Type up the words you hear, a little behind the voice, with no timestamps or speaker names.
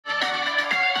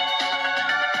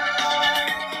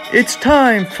It's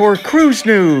time for Cruise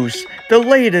News, the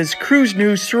latest cruise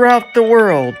news throughout the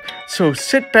world. So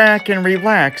sit back and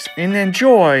relax and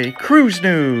enjoy Cruise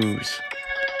News.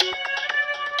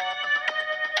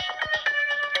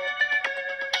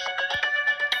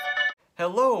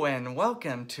 Hello and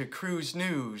welcome to Cruise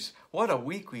News. What a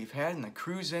week we've had in the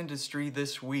cruise industry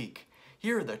this week.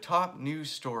 Here are the top news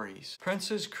stories.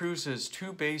 Princess Cruises'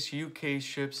 two base UK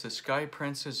ships, the Sky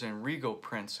Princess and Regal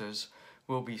Princess,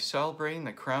 will be celebrating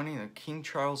the crowning of King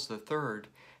Charles III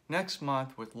next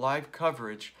month with live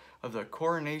coverage of the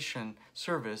coronation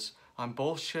service on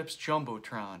both ships'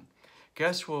 Jumbotron.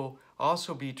 Guests will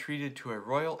also be treated to a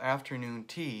royal afternoon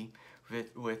tea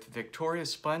with Victoria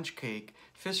sponge cake,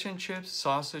 fish and chips,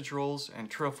 sausage rolls, and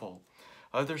trifle.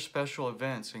 Other special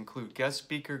events include guest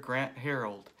speaker Grant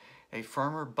Harold, a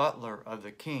former butler of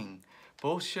the King.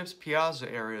 Both ships'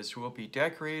 piazza areas will be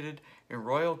decorated in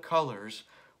royal colors,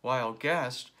 while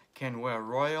guests can wear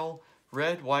royal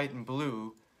red, white, and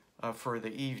blue for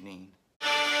the evening.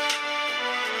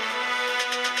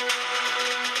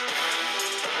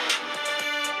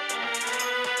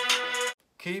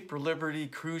 Cape Liberty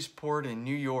Cruise Port in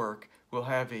New York will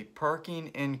have a parking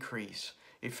increase.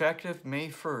 Effective May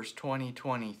 1st,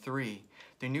 2023,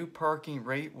 the new parking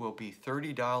rate will be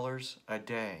 $30 a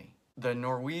day. The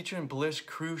Norwegian Bliss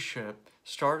cruise ship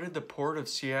started the Port of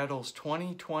Seattle's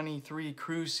 2023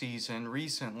 cruise season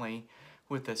recently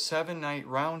with a 7-night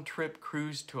round-trip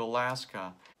cruise to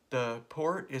Alaska. The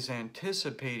port is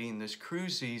anticipating this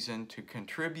cruise season to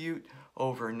contribute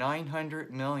over $900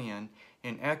 million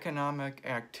in economic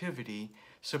activity,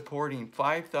 supporting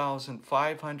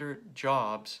 5,500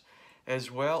 jobs,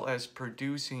 as well as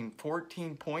producing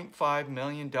 $14.5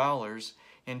 million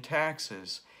in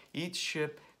taxes. Each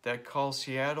ship that calls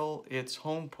Seattle its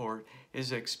home port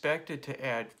is expected to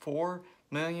add $4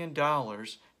 million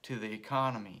to the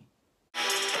economy.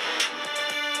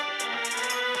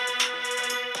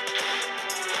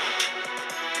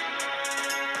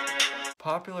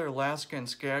 Popular Alaskan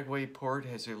Skagway Port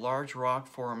has a large rock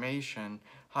formation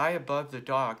high above the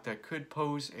dock that could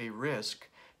pose a risk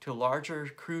to larger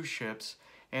cruise ships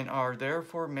and are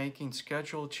therefore making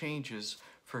schedule changes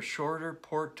for shorter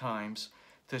port times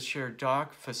to share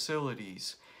dock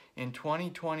facilities. In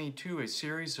 2022, a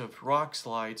series of rock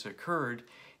slides occurred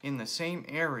in the same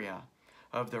area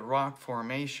of the rock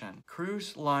formation.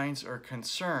 Cruise lines are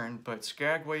concerned, but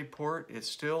Skagway Port is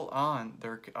still on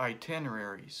their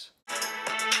itineraries.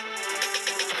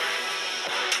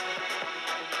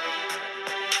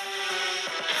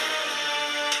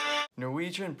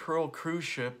 Norwegian Pearl cruise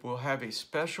ship will have a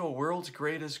special World's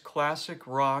Greatest Classic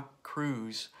Rock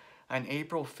cruise on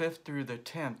April 5th through the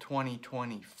 10th,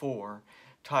 2024,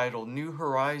 titled New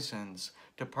Horizons,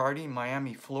 departing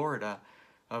Miami, Florida,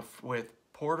 with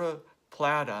Puerto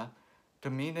Plata,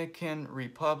 Dominican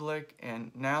Republic,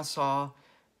 and Nassau,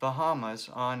 Bahamas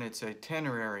on its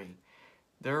itinerary.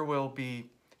 There will be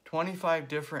 25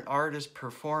 different artists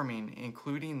performing,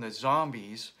 including the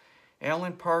Zombies,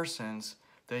 Alan Parsons,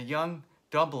 the Young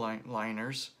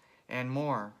Dubliners, and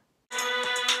more.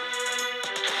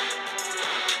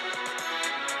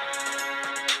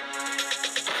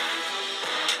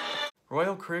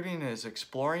 Royal Caribbean is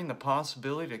exploring the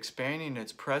possibility of expanding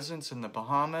its presence in the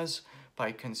Bahamas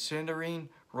by considering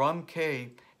Rum Cay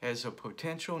as a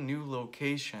potential new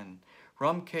location.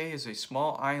 Rum Cay is a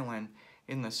small island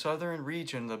in the southern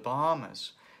region of the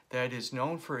Bahamas that is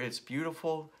known for its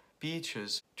beautiful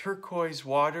beaches, turquoise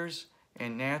waters,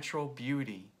 and natural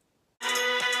beauty.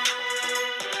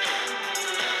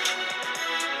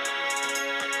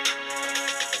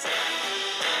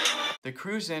 The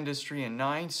cruise industry in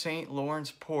 9 St.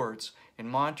 Lawrence ports in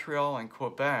Montreal and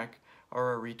Quebec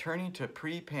are returning to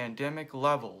pre-pandemic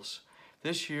levels.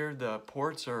 This year, the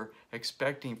ports are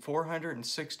expecting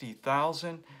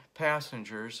 460,000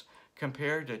 passengers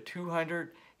compared to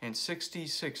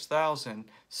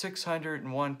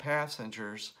 266,601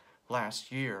 passengers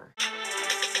last year.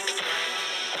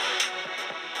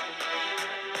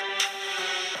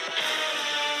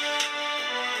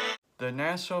 The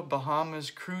Nassau Bahamas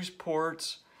Cruise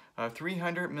Port's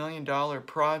 $300 million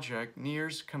project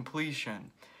nears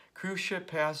completion. Cruise ship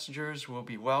passengers will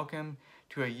be welcomed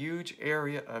to a huge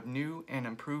area of new and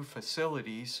improved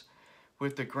facilities,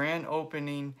 with the grand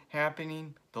opening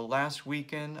happening the last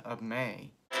weekend of May.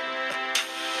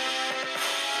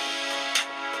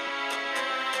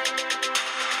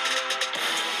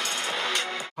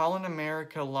 Holland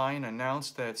America Line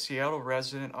announced that Seattle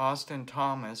resident Austin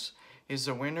Thomas is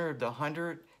the winner of the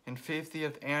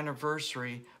 150th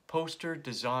anniversary poster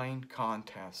design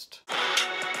contest.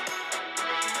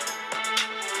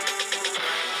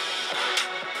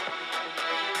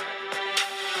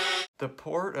 The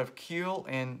Port of Kiel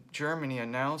in Germany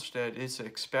announced that it's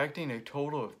expecting a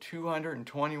total of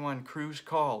 221 cruise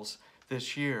calls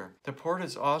this year. The port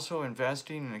is also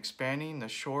investing in expanding the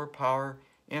shore power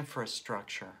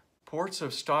infrastructure. Ports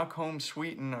of Stockholm,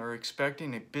 Sweden are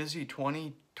expecting a busy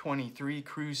 2023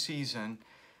 cruise season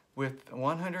with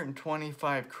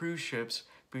 125 cruise ships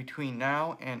between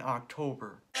now and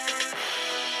October.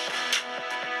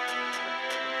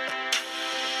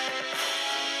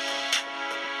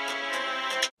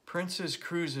 Princess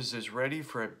Cruises is ready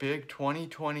for a big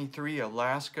 2023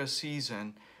 Alaska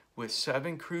season with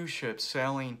 7 cruise ships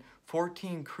sailing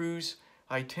 14 cruise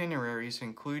itineraries,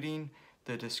 including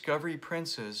the Discovery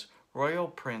Princess, Royal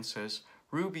Princess,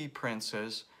 Ruby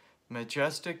Princess,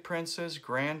 Majestic Princess,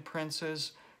 Grand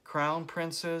Princess, Crown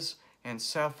Princess, and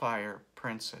Sapphire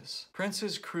Princess.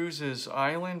 Princess Cruises'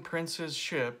 Island Princess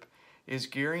ship is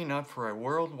gearing up for a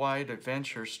worldwide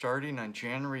adventure starting on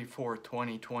January 4,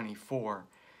 2024.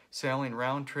 Sailing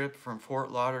round trip from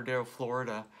Fort Lauderdale,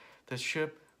 Florida, the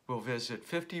ship will visit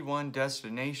 51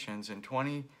 destinations in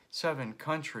 27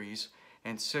 countries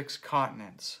and 6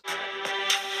 continents.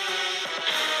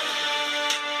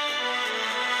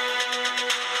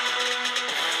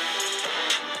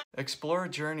 Explorer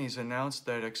Journeys announced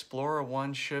that Explorer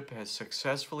 1 ship has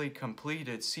successfully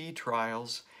completed sea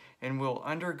trials and will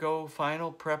undergo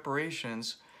final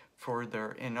preparations for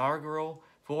their inaugural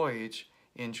voyage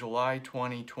in July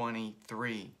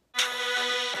 2023.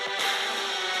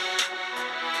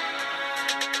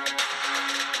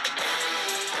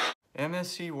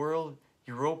 MSC World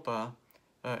Europa,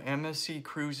 MSC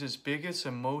Cruises' biggest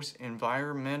and most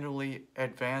environmentally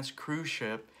advanced cruise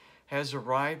ship, has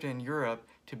arrived in Europe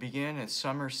to begin its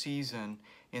summer season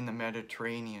in the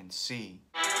Mediterranean Sea.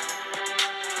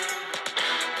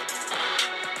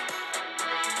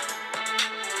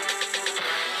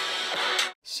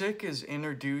 SICK is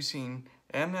introducing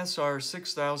MSR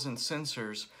 6000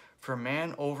 sensors for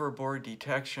man overboard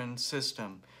detection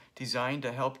system designed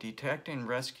to help detect and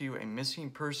rescue a missing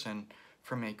person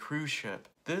from a cruise ship.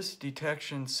 This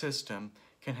detection system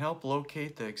can help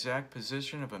locate the exact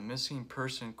position of a missing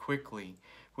person quickly,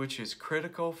 which is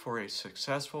critical for a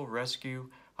successful rescue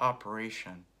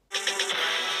operation.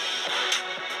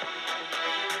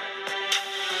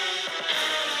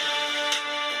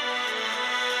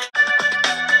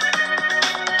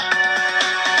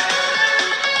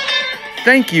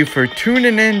 Thank you for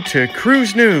tuning in to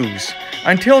Cruise News.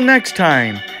 Until next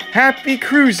time, happy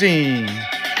cruising!